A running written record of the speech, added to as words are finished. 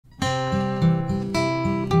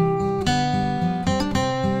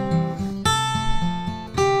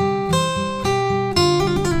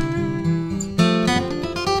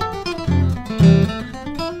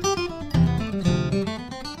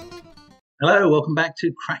Hello, welcome back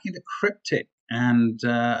to Cracking the Cryptic and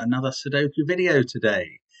another Sudoku video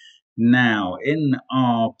today. Now, in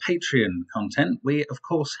our Patreon content, we of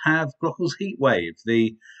course have Glockel's Heatwave,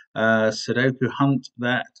 the Sudoku hunt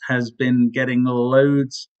that has been getting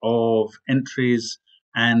loads of entries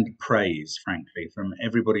and praise, frankly, from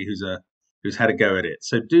everybody who's had a go at it.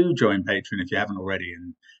 So do join Patreon if you haven't already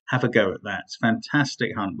and have a go at that. It's a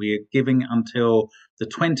fantastic hunt. We are giving until the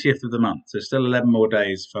 20th of the month, so still 11 more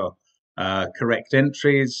days for correct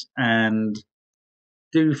entries, and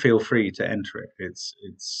do feel free to enter it.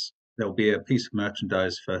 There'll be a piece of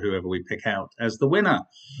merchandise for whoever we pick out as the winner.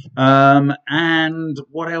 And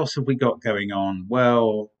what else have we got going on?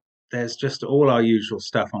 Well, there's just all our usual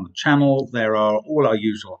stuff on the channel. There are all our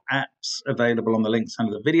usual apps available on the links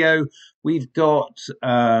under the video. We've got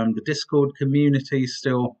the Discord community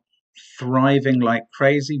still thriving like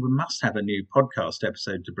crazy. We must have a new podcast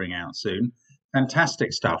episode to bring out soon.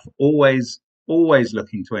 Fantastic stuff. Always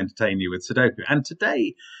looking to entertain you with Sudoku. And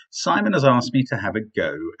today, Simon has asked me to have a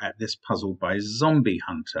go at this puzzle by Zombie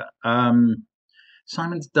Hunter.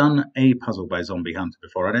 Simon's done a puzzle by Zombie Hunter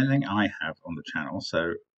before. I don't think I have on the channel,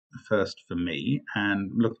 so first for me, and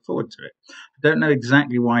looking forward to it. I don't know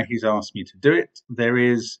exactly why he's asked me to do it. There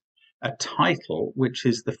is a title, which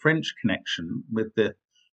is The French Connection, with the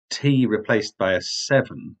T replaced by a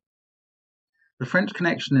 7. The French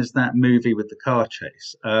Connection is that movie with the car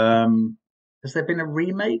chase. Has there been a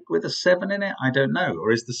remake with a 7 in it? I don't know.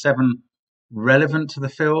 Or is the 7 relevant to the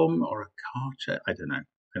film or a car chase? I don't know.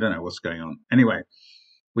 I don't know what's going on. Anyway,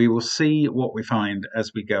 we will see what we find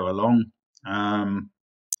as we go along.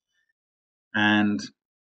 And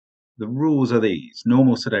the rules are these.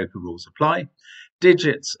 Normal Sudoku rules apply.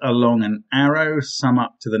 Digits along an arrow sum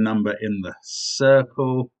up to the number in the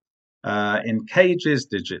circle. In cages,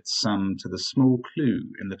 digits sum to the small clue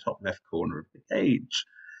in the top left corner of the cage.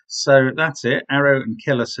 So that's it. Arrow and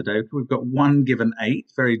killer Sudoku. We've got 1 given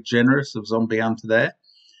 8. Very generous of Zombie Hunter there.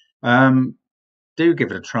 Do give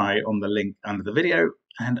it a try on the link under the video.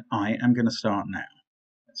 And I am going to start now.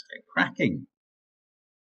 Let's get cracking.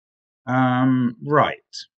 Right.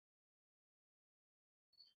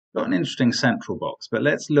 Got an interesting central box, but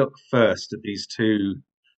let's look first at these two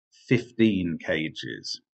 15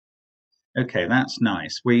 cages. Okay, that's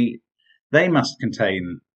nice. They must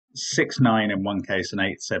contain 6, 9 in one case and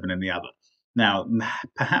 8, 7 in the other. Now,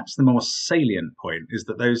 perhaps the more salient point is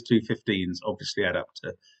that those two 15s obviously add up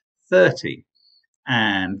to 30.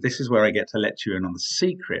 And this is where I get to let you in on the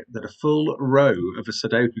secret that a full row of a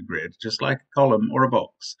Sudoku grid, just like a column or a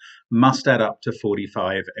box, must add up to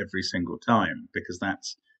 45 every single time, because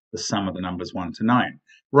that's the sum of the numbers 1 to 9.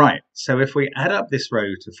 Right, so if we add up this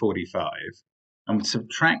row to 45 and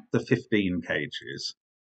subtract the 15 cages,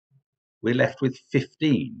 we're left with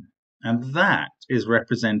 15. And that is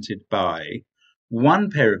represented by 1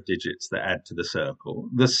 pair of digits that add to the circle,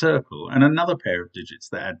 and another pair of digits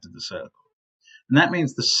that add to the circle. And that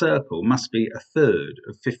means the circle must be a third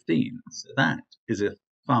of 15. So that is a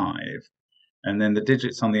 5. And then the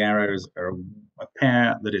digits on the arrows are a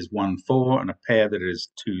pair that is 1, 4 and a pair that is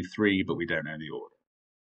 2, 3, but we don't know the order.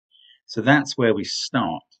 So that's where we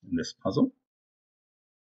start in this puzzle.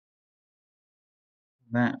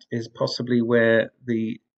 That is possibly where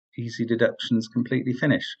the easy deductions completely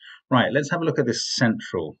finish. Right, let's have a look at this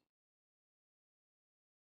central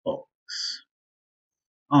box.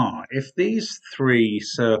 If these 3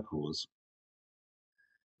 circles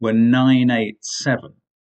were 9, 8, 7,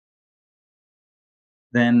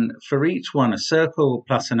 then for each one, a circle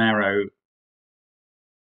plus an arrow,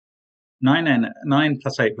 9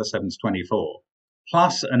 plus 8 plus 7 is 24,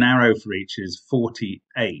 plus an arrow for each is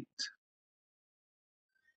 48.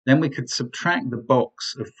 Then we could subtract the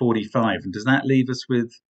box of 45, and does that leave us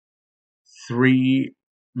with 3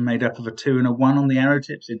 made up of a 2 and a 1 on the arrow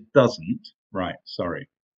tips? It doesn't. Right, sorry.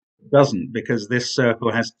 It doesn't, because this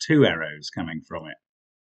circle has 2 arrows coming from it.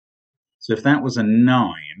 So if that was a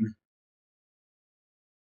 9,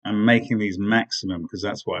 I'm making these maximum because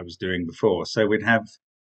that's what I was doing before. So we'd have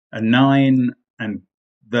a 9, and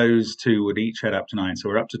those 2 would each add up to 9. So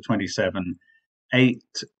we're up to 27. 8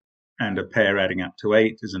 and a pair adding up to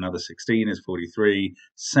 8 is another 16, is 43.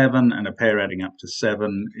 7 and a pair adding up to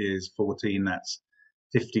 7 is 14. That's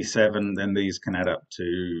 57. Then these can add up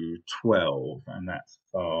to 12, and that's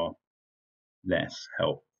far less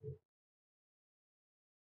helpful.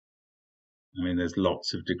 I mean, there's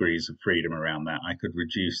lots of degrees of freedom around that. I could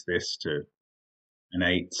reduce this to an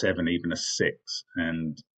 8, 7, even a 6,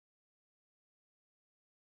 and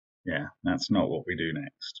yeah, that's not what we do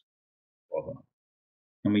next. Bother.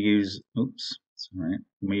 Can we use, can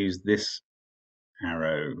we use this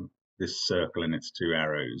arrow, this circle and its 2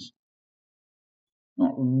 arrows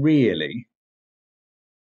Not really.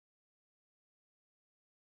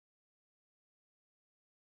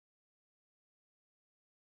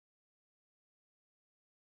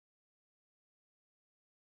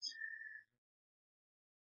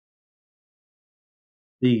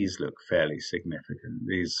 These look fairly significant.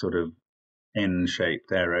 These sort of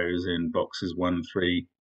N-shaped arrows in boxes 1, 3,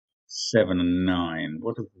 7, and 9.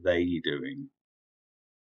 What are they doing?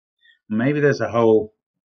 Maybe there's a whole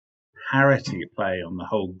parity play on the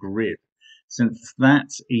whole grid. Since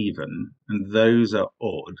that's even and those are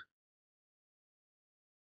odd,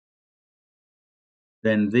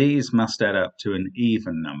 then these must add up to an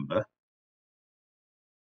even number.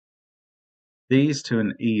 These to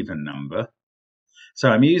an even number. So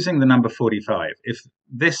I'm using the number 45. If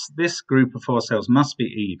this group of 4 cells must be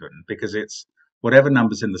even because it's whatever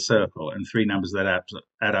number's in the circle and 3 numbers that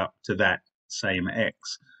add up to that same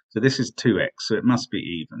x. So this is 2x, so it must be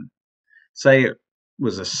even. Say it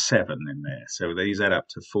was a 7 in there, so these add up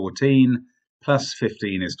to 14, plus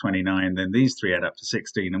 15 is 29, then these 3 add up to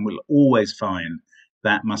 16, and we'll always find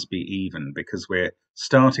that must be even because we're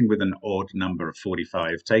starting with an odd number of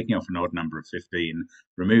 45, taking off an odd number of 15,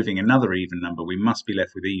 removing another even number, we must be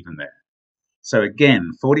left with even there. So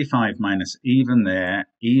again, 45 minus even there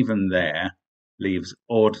leaves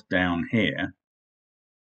odd down here,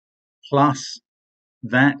 plus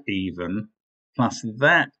that even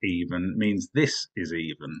means this is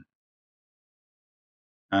even,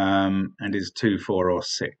 and is 2, 4, or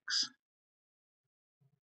 6.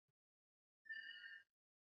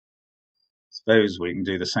 Suppose we can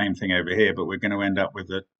do the same thing over here, but we're going to end up with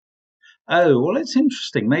a... Oh, well, it's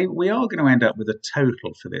interesting. Maybe we are going to end up with a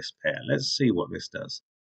total for this pair. Let's see what this does.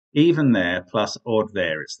 Even there plus odd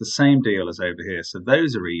there. It's the same deal as over here. So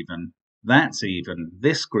those are even. That's even.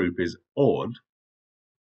 This group is odd.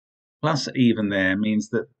 Plus even there means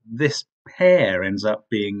that this pair ends up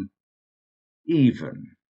being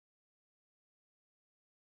even.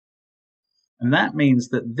 And that means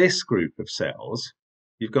that this group of cells,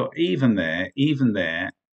 you've got even there,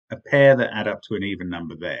 a pair that add up to an even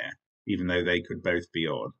number there, even though they could both be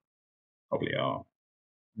odd, probably are.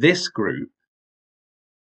 This group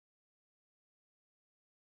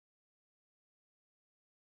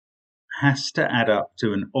has to add up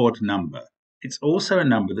to an odd number. It's also a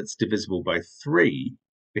number that's divisible by 3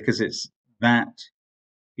 because it's that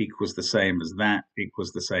equals the same as that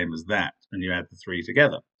equals the same as that, and you add the 3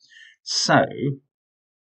 together. So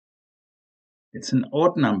it's an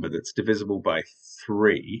odd number that's divisible by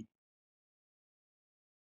 3.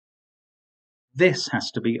 This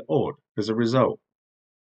has to be odd as a result.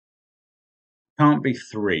 Can't be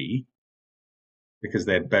 3 because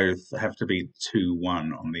they both have to be 2,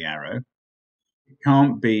 1 on the arrow. It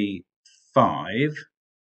can't be 5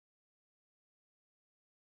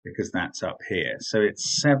 because that's up here. So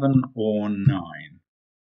it's 7 or 9.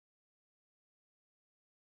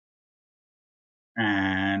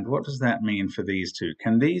 And what does that mean for these two?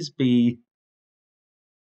 Can these be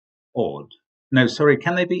odd? No, sorry,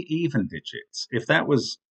 can they be even digits? If that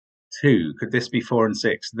was 2, could this be 4 and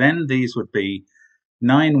 6? Then these would be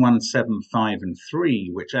 9, 1, 7, 5, and 3,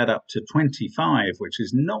 which add up to 25, which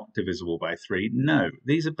is not divisible by 3. No,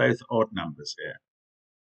 these are both odd numbers here.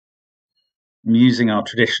 I'm using our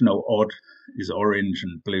traditional odd is orange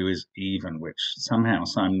and blue is even, which somehow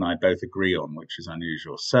Simon and I both agree on, which is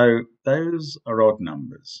unusual. So those are odd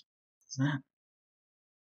numbers. Is that?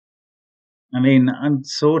 I mean, I'm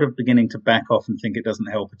sort of beginning to back off and think it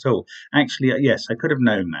doesn't help at all. Actually, yes, I could have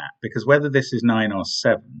known that, because whether this is 9 or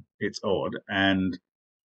 7, it's odd, and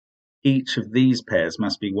each of these pairs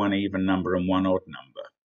must be one even number and one odd number.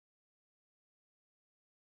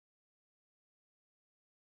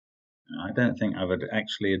 I don't think I've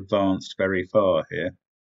actually advanced very far here.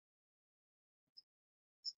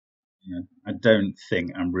 I don't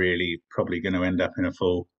think I'm really probably going to end up in a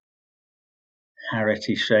full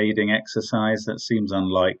parity shading exercise. That seems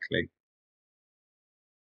unlikely.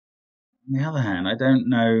 On the other hand, I don't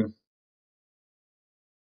know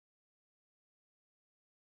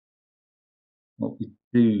what we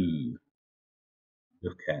do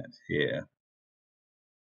look at here.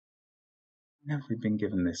 Have we been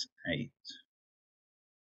given this 8?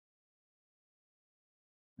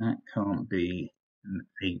 That can't be an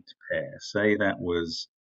 8 pair. Say that was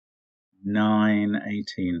 9,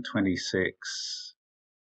 18, 26.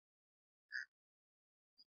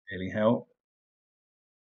 Really help.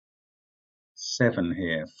 7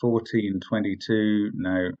 here, 14, 22.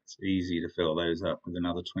 No, it's easy to fill those up with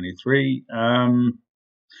another 23.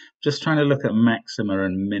 Just trying to look at maxima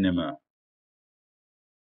and minima.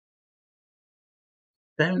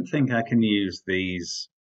 Don't think I can use these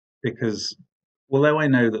because although I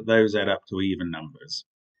know that those add up to even numbers,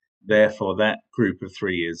 therefore that group of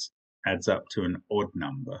 3 adds up to an odd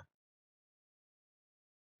number.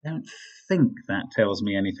 I don't think that tells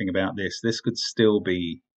me anything about this. This could still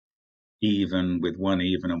be even with 1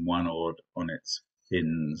 even and 1 odd on its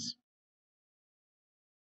fins.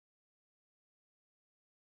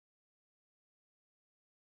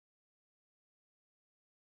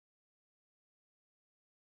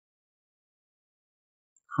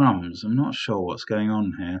 Crumbs. I'm not sure what's going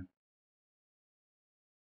on here.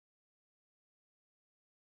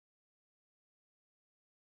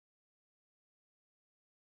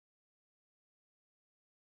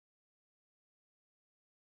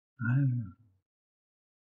 Oh.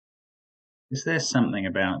 Is there something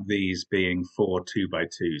about these being 4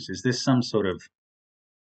 2x2s? Is this some sort of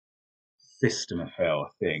Fistemafel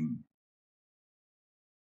thing?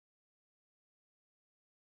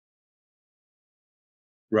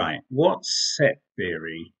 Right. What set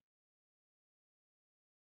theory,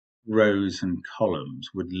 rows and columns,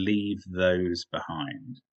 would leave those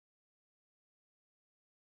behind?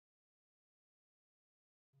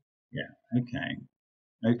 Yeah. Okay.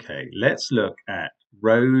 Okay. Let's look at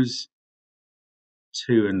rows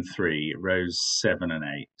 2 and 3, rows 7 and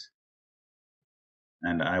 8.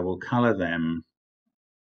 And I will color them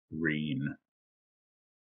green.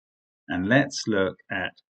 And let's look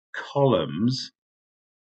at columns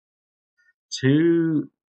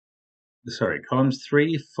columns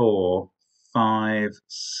 3, 4, 5,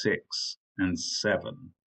 6, and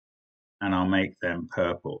 7. And I'll make them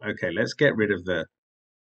purple. Okay, let's get rid of the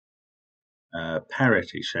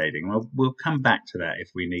parity shading. We'll come back to that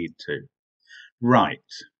if we need to. Right.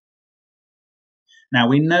 Now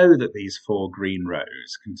we know that these 4 green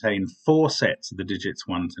rows contain 4 sets of the digits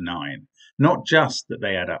 1 to 9. Not just that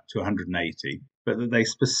they add up to 180, but that they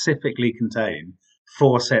specifically contain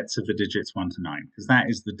 4 sets of the digits 1 to 9, because that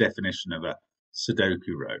is the definition of a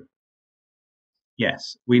Sudoku row.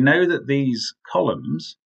 Yes, we know that these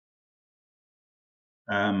columns,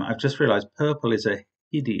 I've just realized purple is a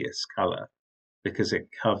hideous color because it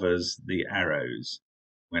covers the arrows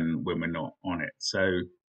when we're not on it. So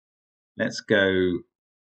let's go,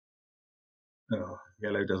 oh,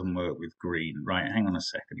 yellow doesn't work with green. Right, hang on a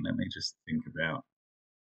second, let me just think about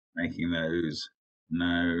making those.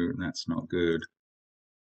 No, that's not good.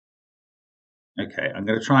 Okay, I'm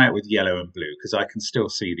going to try it with yellow and blue because I can still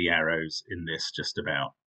see the arrows in this just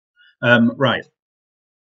about. Right.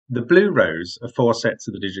 The blue rows are 4 sets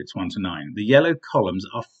of the digits 1 to 9. The yellow columns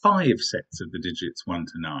are 5 sets of the digits 1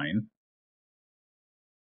 to 9.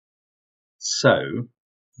 So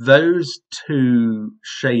those 2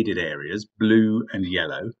 shaded areas, blue and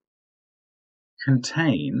yellow,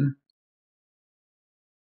 contain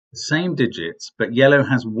the same digits, but yellow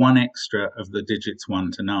has 1 extra of the digits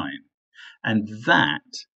 1 to 9. And that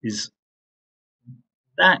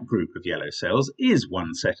group of yellow cells is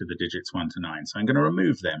 1 set of the digits 1 to 9. So I'm going to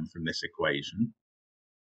remove them from this equation.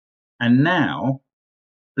 And now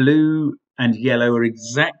blue and yellow are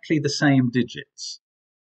exactly the same digits.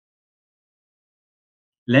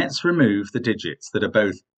 Let's remove the digits that are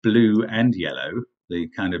both blue and yellow, the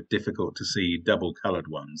kind of difficult to see double colored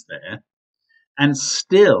ones there. And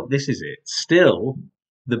still, this is it, still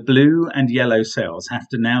the blue and yellow cells have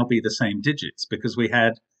to now be the same digits because we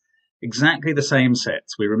had exactly the same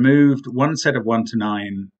sets. We removed 1 set of 1 to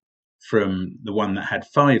 9 from the one that had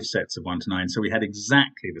 5 sets of 1 to 9, so we had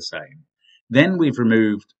exactly the same. Then we've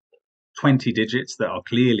removed 20 digits that are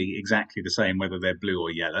clearly exactly the same, whether they're blue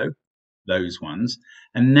or yellow, those ones.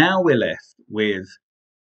 And now we're left with,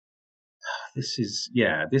 this is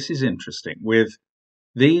interesting, with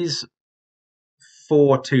these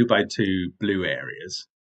 4 2x2 blue areas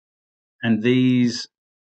and these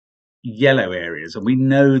yellow areas, and we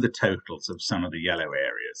know the totals of some of the yellow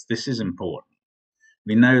areas. This is important.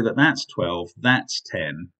 We know that that's 12, that's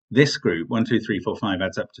 10. This group, 1, 2, 3, 4, 5,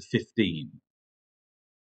 adds up to 15.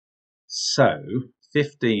 So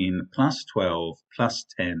 15 plus 12 plus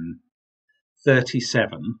 10,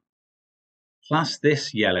 37, plus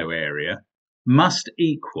this yellow area must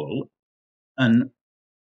equal an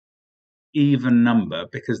even number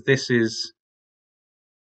because this is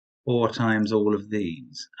 4 times all of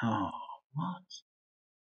these. Oh, what?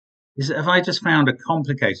 Have I just found a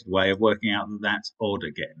complicated way of working out that that's odd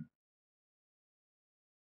again?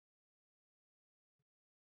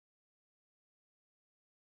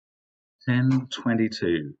 Ten,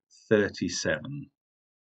 22, 37.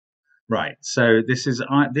 Right, so this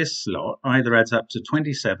slot either adds up to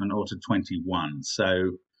 27 or to 21.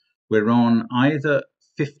 So we're on either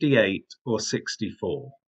 58 or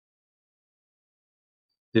 64.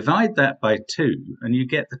 Divide that by 2 and you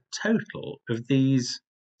get the total of these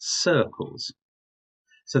circles.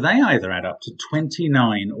 So they either add up to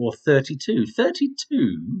 29 or 32.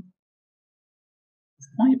 32 is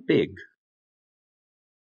quite big.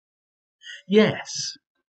 Yes,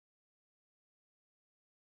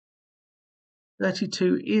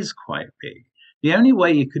 32 is quite big. The only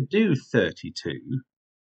way you could do 32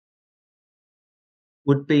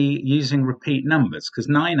 would be using repeat numbers, because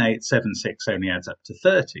 9876 only adds up to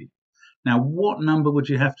 30. Now, what number would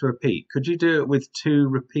you have to repeat? Could you do it with 2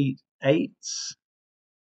 repeat 8s?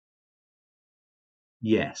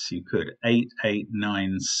 Yes, you could.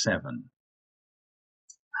 8897.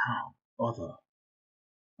 Oh, bother.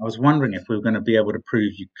 I was wondering if we were going to be able to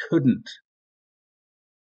prove you couldn't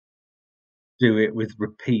do it with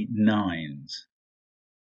repeat 9s.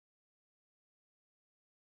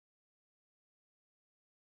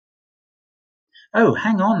 Oh,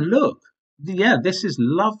 hang on, look. Yeah, this is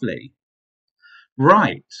lovely.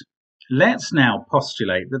 Right. Let's now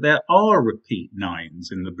postulate that there are repeat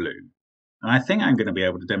 9s in the blue. And I think I'm going to be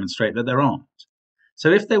able to demonstrate that there aren't. So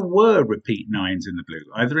if there were repeat 9s in the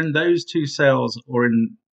blue, either in those 2 cells or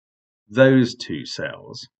in those 2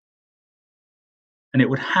 cells, and it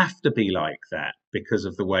would have to be like that because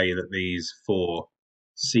of the way that these 4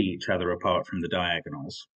 see each other apart from the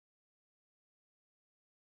diagonals,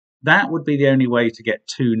 that would be the only way to get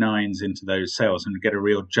 2 9s into those cells and get a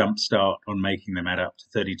real jump start on making them add up to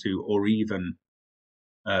 32 or even,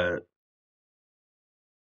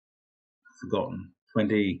 forgotten,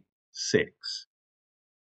 26.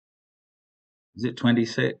 Is it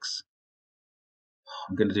 26?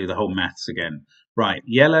 I'm going to do the whole maths again. Right,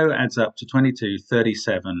 yellow adds up to 22,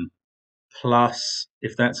 37, plus,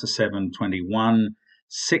 if that's a 7, 21,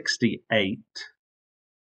 68,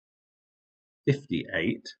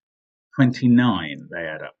 58, 29 they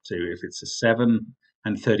add up to if it's a 7,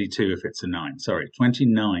 and 32 if it's a 9. Sorry,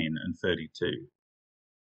 29 and 32.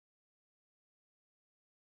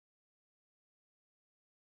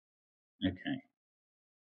 Okay.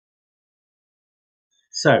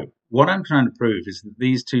 So what I'm trying to prove is that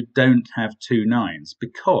these two don't have 2 9s,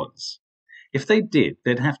 because if they did,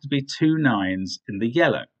 there'd have to be 2 9s in the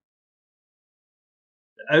yellow.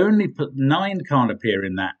 Only 9 can't appear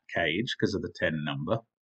in that cage because of the 10 number.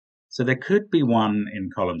 So there could be 1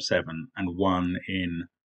 in column 7 and 1 in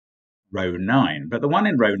row 9, but the 1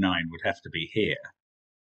 in row 9 would have to be here.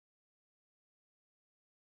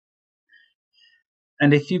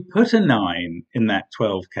 And if you put a 9 in that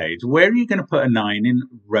 12 cage, where are you going to put a 9 in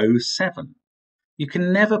row 7? You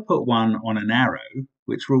can never put 1 on an arrow,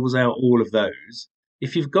 which rules out all of those.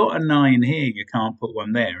 If you've got a 9 here, you can't put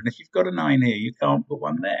 1 there. And if you've got a 9 here, you can't put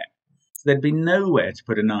 1 there. So there'd be nowhere to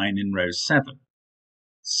put a 9 in row 7.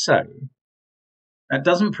 So that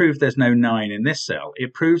doesn't prove there's no 9 in this cell.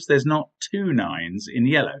 It proves there's not 2 9s in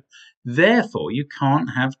yellow. Therefore, you can't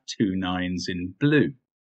have 2 9s in blue.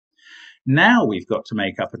 Now we've got to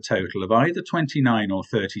make up a total of either 29 or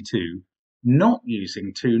 32, not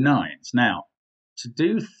using 2 9s. Now, to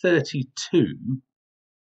do 32,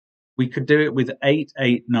 we could do it with 8,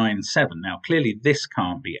 8, 9, 7. Now, clearly this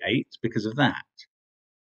can't be 8 because of that.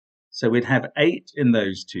 So we'd have 8 in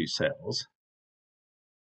those 2 cells.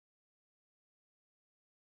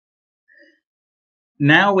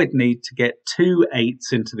 Now we'd need to get 2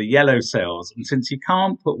 8s into the yellow cells. And since you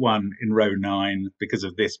can't put 1 in row 9 because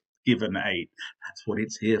of this given 8, that's what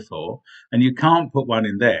it's here for, and you can't put 1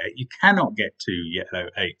 in there, you cannot get 2 yellow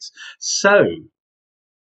 8s. So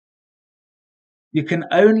you can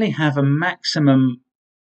only have a maximum,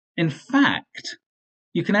 in fact,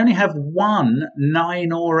 you can only have 1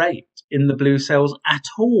 9 or 8 in the blue cells at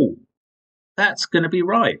all. That's going to be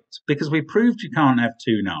right, because we proved you can't have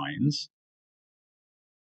 2 9s.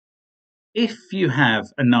 If you have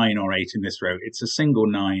a 9 or 8 in this row, it's a single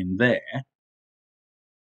 9 there.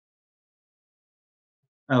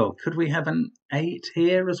 Oh, could we have an 8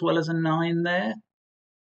 here as well as a 9 there?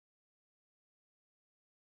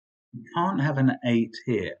 We can't have an 8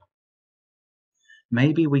 here.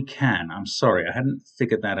 Maybe we can. I'm sorry, I hadn't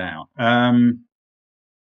figured that out.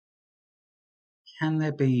 Can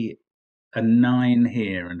there be a 9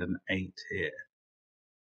 here and an 8 here?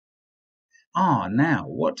 Now,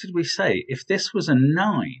 what did we say? If this was a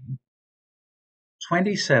 9,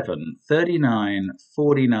 27, 39,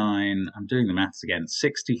 49, I'm doing the maths again,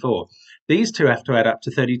 64. These two have to add up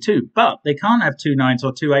to 32, but they can't have 2 9s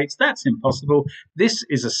or 2 8s. That's impossible. This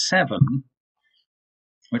is a 7,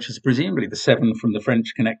 which is presumably the 7 from the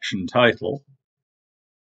French Connection title.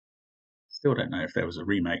 Still don't know if there was a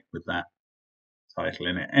remake with that title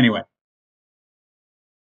in it. Anyway,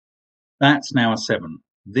 that's now a 7.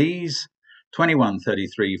 These 21,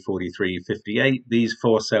 33, 43, 58. These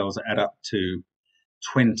 4 cells add up to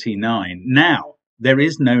 29. Now, there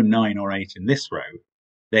is no 9 or 8 in this row.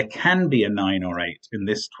 There can be a 9 or 8 in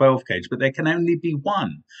this 12 cage, but there can only be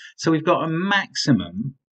 1. So we've got a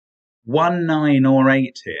maximum 1, 9 or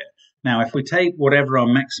 8 here. Now, if we take whatever our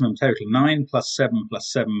maximum total, 9 plus 7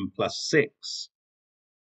 plus 7 plus 6,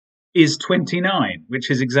 is 29, which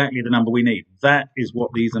is exactly the number we need. That is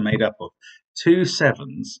what these are made up of. 2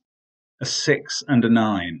 7s, a 6 and a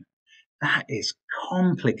 9. That is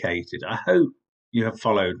complicated. I hope you have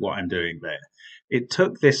followed what I'm doing there. It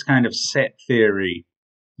took this kind of set theory,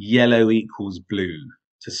 yellow equals blue,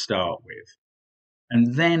 to start with.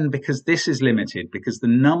 And then, because this is limited, because the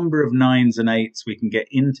number of 9s and 8s we can get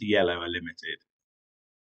into yellow are limited,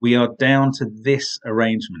 we are down to this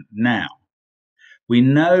arrangement now. We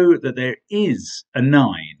know that there is a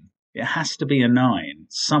 9. It has to be a 9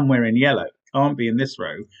 somewhere in yellow. It can't be in this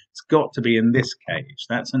row. It's got to be in this cage.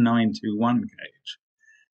 That's a 9, 2, 1 cage.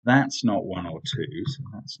 That's not 1 or 2, so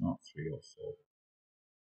that's not 3 or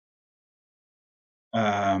 4.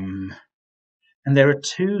 And there are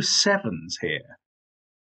 2 7s here.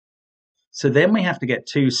 So then we have to get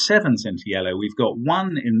 2 7s into yellow. We've got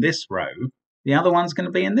 1 in this row. The other one's going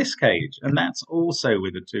to be in this cage, and that's also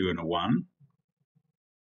with a 2 and a 1.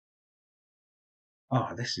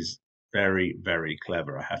 Oh, this is very, very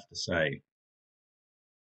clever, I have to say.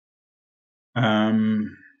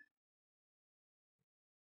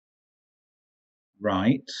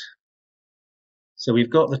 Right. So we've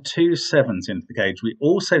got the 2 7s into the cage. We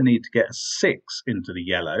also need to get a 6 into the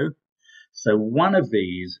yellow. So one of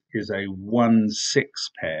these is a 1 6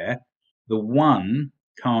 pair. The 1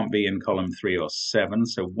 can't be in column 3 or 7.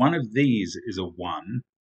 So one of these is a 1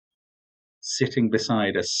 sitting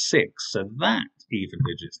beside a 6. So that even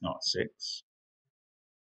digit's not 6.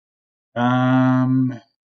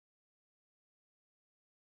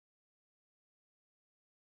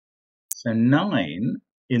 So 9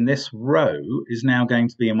 in this row is now going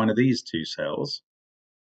to be in one of these 2 cells.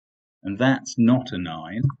 And that's not a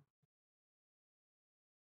 9.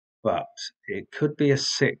 But it could be a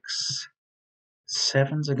 6.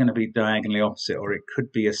 7s are going to be diagonally opposite, or it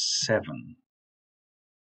could be a 7.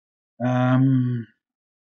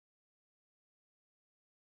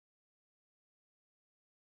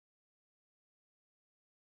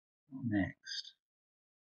 Next.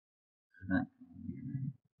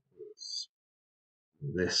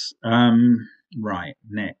 This. Right,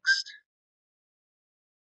 next.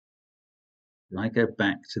 Can I go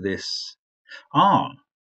back to this?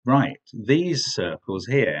 Right. These circles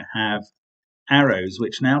here have arrows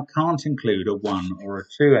which now can't include a 1 or a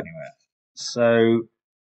 2 anywhere. So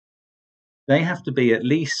they have to be at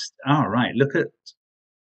least, right, look at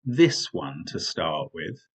this one to start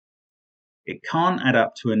with. It can't add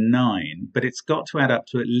up to a 9, but it's got to add up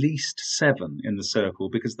to at least 7 in the circle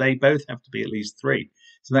because they both have to be at least 3.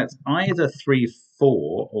 So that's either 3,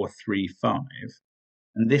 4 or 3, 5.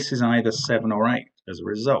 And this is either 7 or 8 as a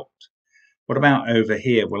result. What about over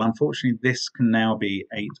here? Well, unfortunately, this can now be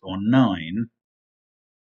 8 or 9.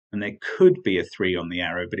 And there could be a 3 on the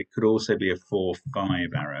arrow, but it could also be a 4,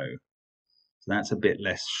 5 arrow. So that's a bit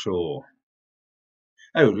less sure.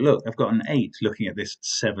 Oh, look, I've got an 8 looking at this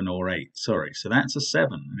 7 or 8. Sorry, so that's a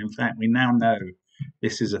 7. And in fact, we now know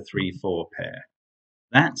this is a 3, 4 pair.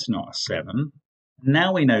 That's not a 7.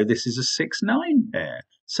 Now we know this is a 6, 9 pair.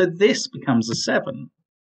 So this becomes a 7.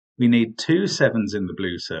 We need 2 7s in the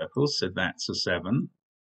blue circles, so that's a 7.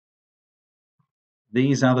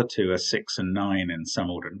 These other 2 are 6 and 9 in some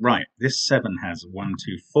order. Right, this 7 has 1,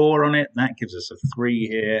 2, 4 on it. That gives us a 3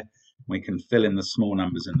 here. We can fill in the small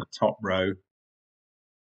numbers in the top row.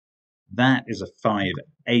 That is a 5,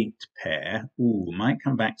 8 pair. Ooh, might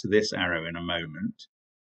come back to this arrow in a moment.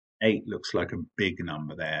 8 looks like a big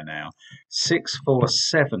number there now. 6, 4,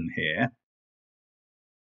 7 here.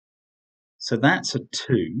 So that's a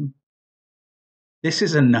 2. This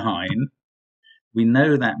is a 9. We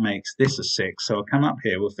know that makes this a 6. So I'll come up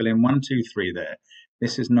here. We'll fill in 1, 2, 3 there.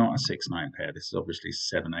 This is not a 6, 9 pair. This is obviously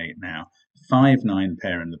 7, 8 now. 5, 9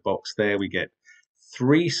 pair in the box there. We get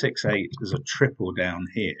 3, 6, 8 as a triple down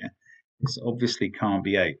here. This obviously can't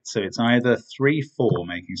be 8. So it's either 3, 4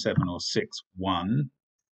 making 7 or 6, 1.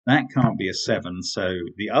 That can't be a 7. So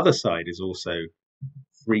the other side is also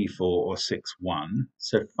 3, 4 or 6, 1.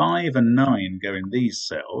 So 5 and 9 go in these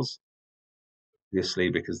cells,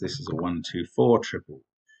 obviously because this is a 1, 2, 4 triple.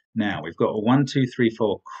 Now we've got a 1, 2, 3,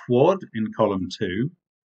 4 quad in column 2.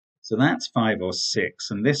 So that's 5 or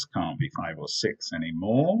 6. And this can't be 5 or 6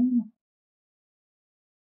 anymore.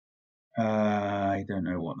 I don't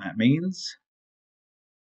know what that means.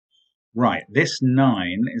 Right, this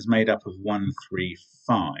 9 is made up of 1, 3,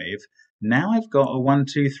 5. Now I've got a 1,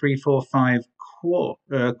 2, 3, 4, 5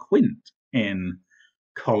 quint in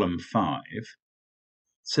column 5.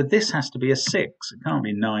 So this has to be a 6. It can't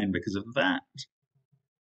be 9 because of that.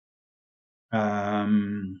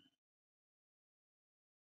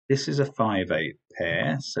 This is a 5/8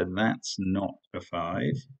 pair, so that's not a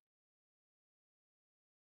 5.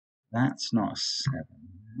 That's not a 7.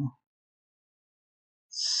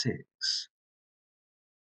 6.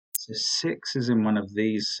 So 6 is in one of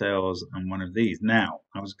these cells and one of these. Now,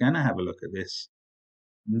 I was going to have a look at this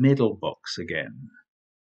middle box again.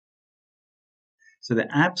 So the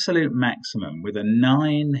absolute maximum with a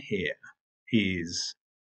 9 here is,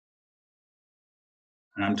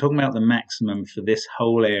 and I'm talking about the maximum for this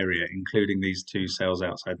whole area, including these 2 cells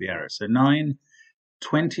outside the arrow. So 9,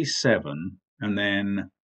 27, and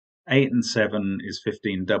then 8 and 7 is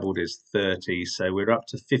 15, doubled is 30, so we're up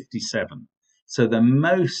to 57. So the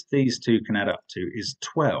most these 2 can add up to is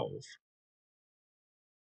 12.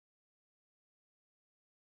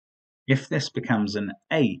 If this becomes an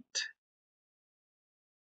 8,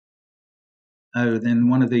 oh, then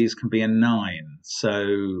one of these can be a 9.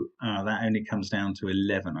 So that only comes down to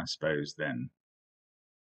 11, I suppose, then.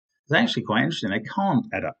 It's actually quite interesting. They can't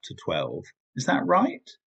add up to 12. Is that right?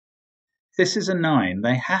 If this is a 9,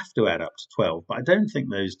 they have to add up to 12, but I don't think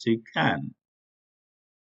those 2 can.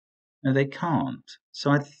 No, they can't. So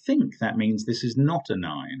I think that means this is not a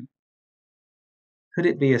 9. Could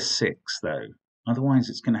it be a 6, though? Otherwise,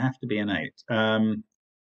 it's going to have to be an 8.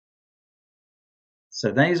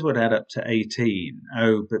 So these would add up to 18.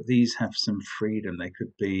 Oh, but these have some freedom. They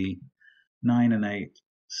could be 9 and 8,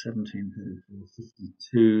 17, 34,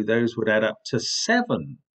 52. Those would add up to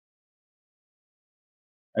 7.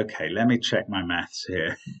 Okay, let me check my maths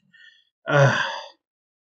here.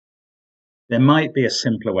 There might be a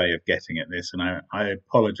simpler way of getting at this, and I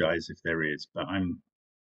apologize if there is, but I'm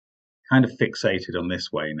kind of fixated on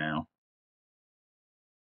this way now.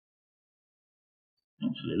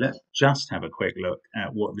 Actually, let's just have a quick look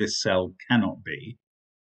at what this cell cannot be.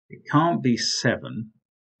 It can't be 7.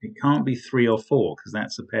 It can't be 3 or 4, because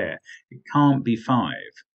that's a pair. It can't be 5.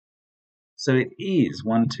 So it is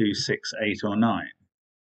 1, 2, 6, 8, or 9.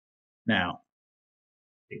 Now,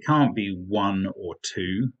 it can't be 1 or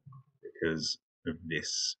 2, because of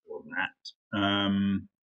this or that. I'm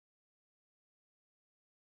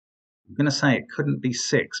going to say it couldn't be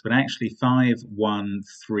 6, but actually 5, 1,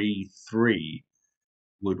 3, 3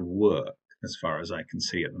 would work as far as I can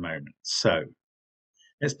see at the moment. So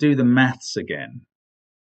let's do the maths again.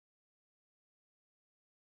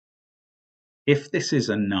 If this is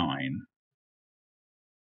a 9,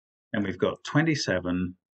 and we've got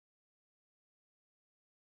 27.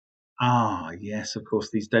 Yes, of course,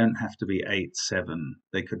 these don't have to be 8, 7.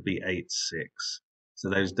 They could be 8, 6. So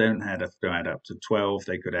those don't have to add up to 12.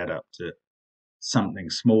 They could add up to something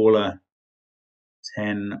smaller,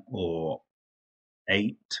 10 or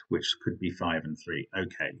 8, which could be 5 and 3.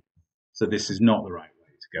 Okay, so this is not the right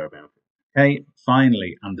way to go about it. Okay,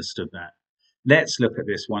 finally understood that. Let's look at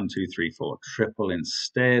this 1, 2, 3, 4 triple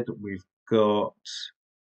instead. We've got,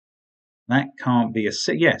 that can't be a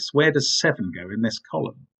 6. Yes, where does 7 go in this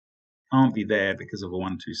column? Can't be there because of a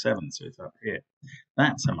 1, 2, 7, so it's up here.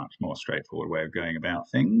 That's a much more straightforward way of going about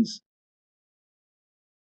things.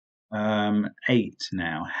 8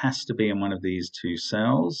 now has to be in one of these 2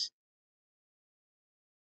 cells.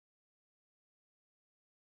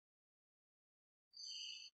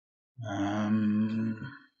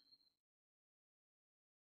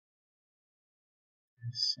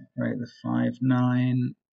 Separate the 5,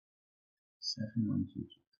 9, 7, 1, 2, 3,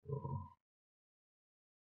 4.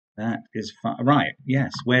 That is right.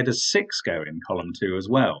 Yes. Where does 6 go in column 2 as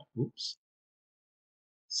well? Oops.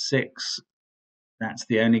 6. That's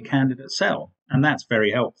the only candidate cell, and that's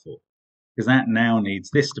very helpful because that now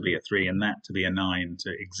needs this to be a 3 and that to be a 9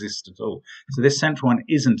 to exist at all. So this central one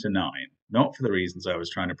isn't a 9, not for the reasons I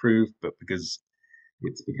was trying to prove, but because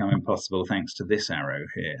it's become impossible thanks to this arrow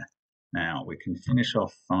here. Now we can finish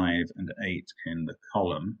off 5 and 8 in the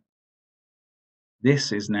column.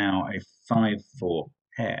 This is now a 5-4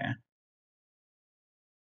 pair.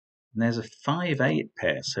 And there's a 5-8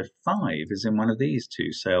 pair, so 5 is in one of these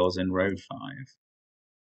 2 cells in row 5.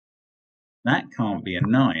 That can't be a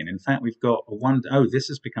 9. In fact, we've got a 1. Oh, this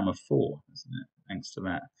has become a 4, isn't it? Thanks to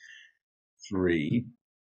that. 3.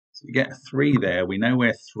 So you get a 3 there. We know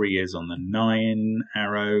where 3 is on the 9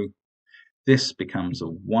 arrow. This becomes a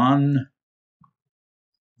 1.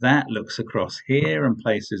 That looks across here and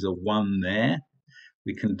places a 1 there.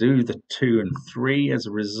 We can do the 2 and 3 as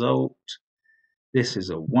a result. This is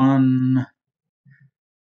a 1.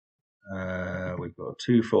 We've got a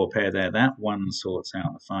 2 4 pair there. That one sorts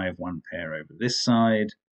out the 5 1 pair over this side.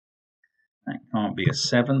 That can't be a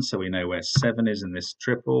 7, so we know where 7 is in this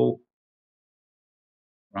triple.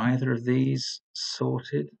 Are either of these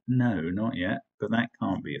sorted? No, not yet. But that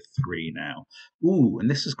can't be a 3 now. Ooh, and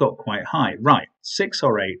this has got quite high. Right, 6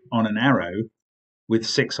 or 8 on an arrow with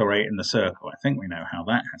 6 or 8 in the circle. I think we know how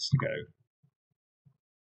that has to go.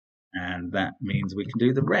 And that means we can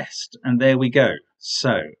do the rest. And there we go.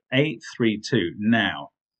 So 8 3 2.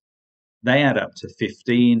 Now they add up to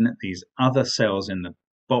 15. These other cells in the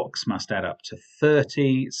box must add up to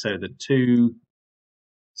 30. So the 2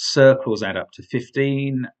 circles add up to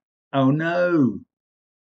 15. Oh no.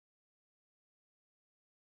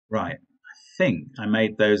 Right. I think I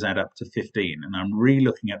made those add up to 15. And I'm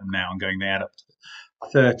re-looking at them now and going, they add up to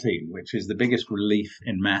 13, which is the biggest relief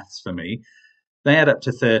in maths for me. They add up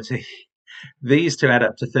to 30. These two add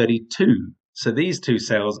up to 32. So these 2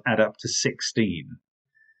 cells add up to 16.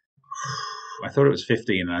 I thought it was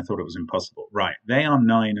 15 and I thought it was impossible. Right, they are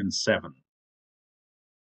 9 and 7.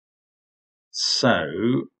 So,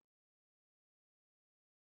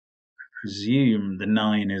 I presume the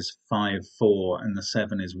 9 is 5 4 and the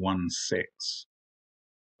 7 is 1 6.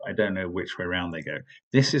 I don't know which way around they go.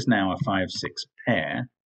 This is now a 5 6 pair.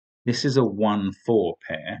 This is a 1 4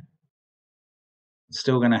 pair.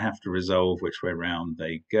 Still going to have to resolve which way around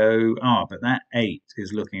they go. But that 8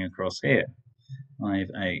 is looking across here. 5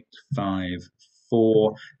 8 5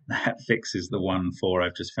 4. That fixes the 1 4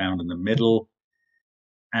 I've just found in the middle.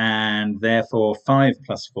 And therefore 5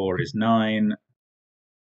 plus 4 is 9.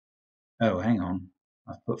 Oh, hang on.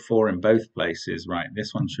 I've put 4 in both places. Right,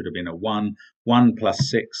 this one should have been a 1. 1 plus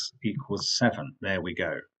 6 equals 7. There we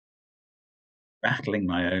go. Battling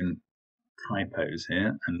my own typos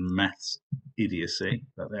here and maths idiocy,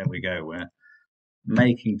 but there we go. We're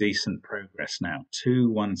making decent progress now. 2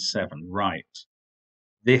 1 7. Right.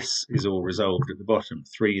 This is all resolved at the bottom.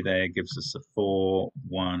 3 there gives us a 4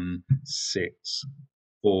 1 6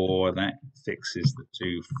 4. That fixes the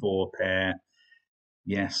 2 4 pair.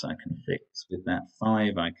 Yes, I can fix with that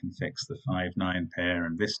 5. I can fix the 5 9 pair,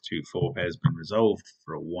 and this 2 4 pair has been resolved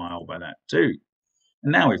for a while by that too.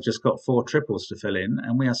 And now we've just got 4 triples to fill in,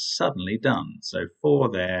 and we are suddenly done. So 4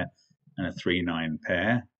 there and a 3 9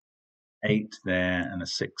 pair, 8 there and a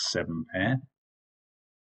 6 7 pair,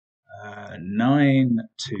 9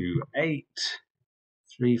 2 8,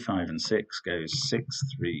 3 5 and 6 goes 6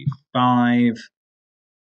 3 5,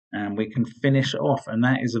 and we can finish off. And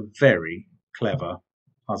that is a very clever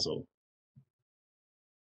puzzle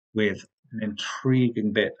with an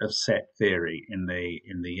intriguing bit of set theory in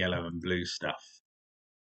the yellow and blue stuff.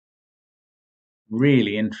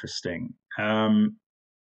 Really interesting. I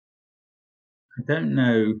don't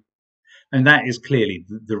know, and that is clearly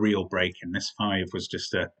the real break-in. This 5 was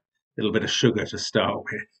just a little bit of sugar to start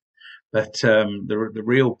with, but the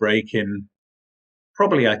real break-in,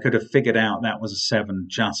 probably I could have figured out that was a 7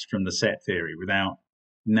 just from the set theory without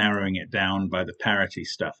narrowing it down by the parity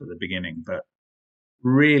stuff at the beginning. But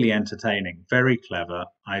really entertaining, very clever.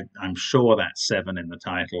 I'm sure that 7 in the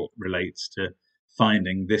title relates to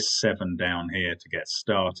finding this 7 down here to get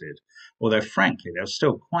started. Although, frankly, there was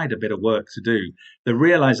still quite a bit of work to do. The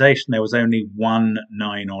realization there was only 1,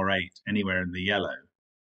 9, or 8 anywhere in the yellow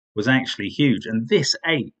was actually huge. And this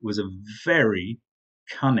 8 was a very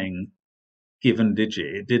cunning given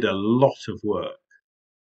digit. It did a lot of work.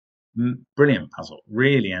 Brilliant puzzle,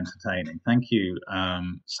 really entertaining. Thank you,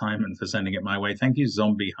 Simon, for sending it my way. Thank you,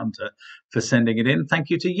 Zombie Hunter, for sending it in. Thank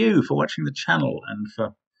you to you for watching the channel and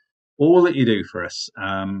for all that you do for us.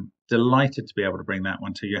 Delighted to be able to bring that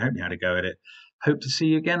one to you. Hope you had a go at it. Hope to see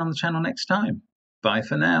you again on the channel next time. Bye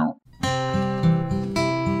for now.